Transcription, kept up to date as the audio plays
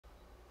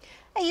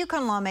A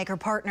Yukon lawmaker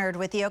partnered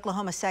with the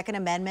Oklahoma Second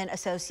Amendment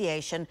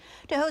Association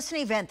to host an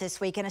event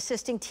this week in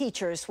assisting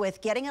teachers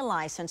with getting a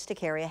license to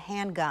carry a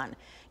handgun.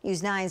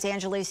 News 9's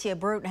Angelicia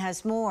Bruton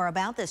has more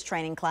about this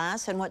training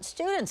class and what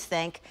students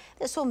think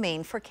this will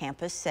mean for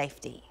campus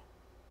safety.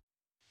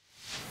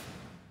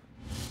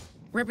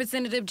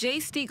 Representative Jay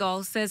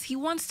Stegall says he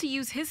wants to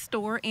use his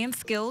store and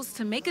skills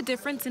to make a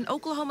difference in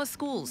Oklahoma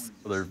schools.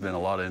 There's been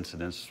a lot of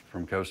incidents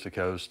from coast to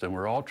coast, and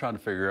we're all trying to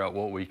figure out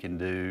what we can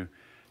do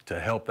to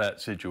help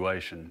that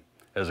situation.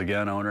 As a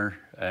gun owner,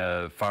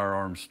 a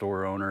firearms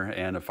store owner,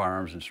 and a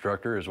firearms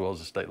instructor, as well as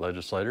a state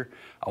legislator,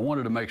 I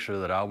wanted to make sure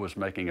that I was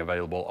making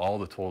available all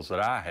the tools that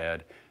I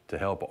had to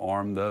help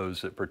arm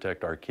those that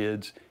protect our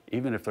kids,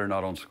 even if they're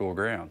not on school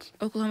grounds.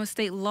 Oklahoma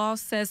state law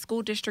says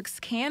school districts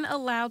can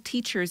allow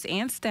teachers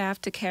and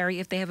staff to carry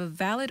if they have a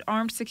valid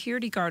armed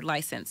security guard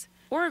license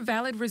or a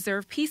valid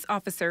reserve peace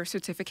officer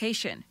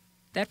certification.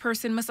 That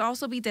person must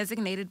also be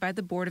designated by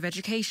the Board of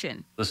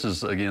Education. This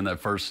is, again,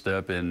 that first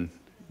step in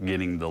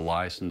getting the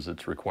license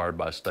that's required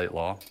by state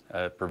law.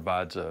 It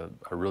provides a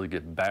really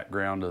good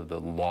background of the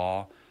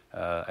law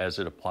as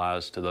it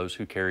applies to those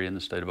who carry in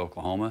the state of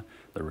Oklahoma.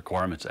 The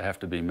requirements that have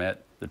to be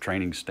met, the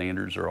training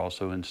standards are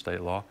also in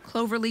state law.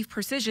 Cloverleaf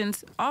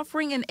Precision's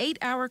offering an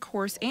 8-hour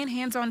course and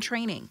hands-on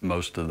training.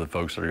 Most of the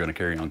folks that are going to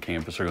carry on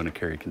campus are going to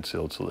carry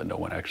concealed so that no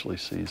one actually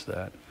sees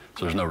that.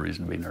 So there's no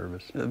reason to be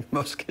nervous.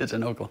 Most kids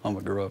in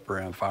Oklahoma grow up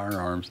around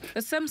firearms.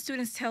 But some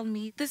students tell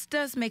me this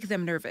does make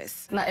them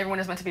nervous. Not everyone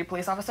is meant to be a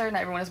police officer.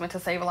 Not everyone is meant to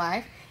save a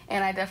life.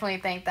 And I definitely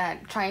think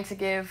that trying to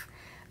give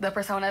the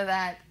persona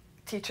that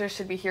teachers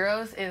should be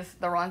heroes is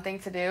the wrong thing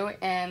to do,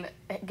 and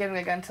giving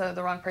a gun to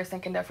the wrong person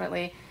can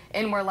definitely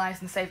end more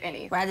lives and save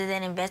any. Rather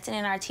than investing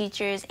in our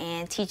teachers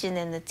and teaching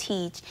them to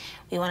teach,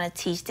 we want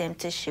to teach them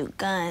to shoot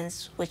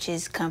guns, which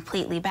is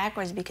completely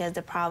backwards because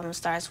the problem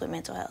starts with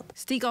mental health.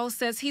 Stegall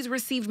says he's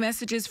received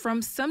messages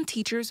from some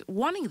teachers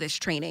wanting this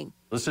training.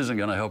 This isn't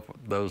going to help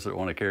those that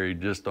want to carry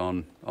just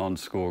on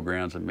school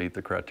grounds and meet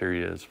the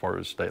criteria as far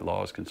as state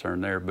law is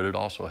concerned there, but it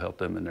also helped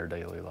them in their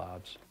daily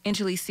lives.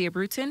 Angelicia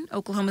Bruton,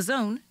 Oklahoma's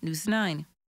Own, News 9.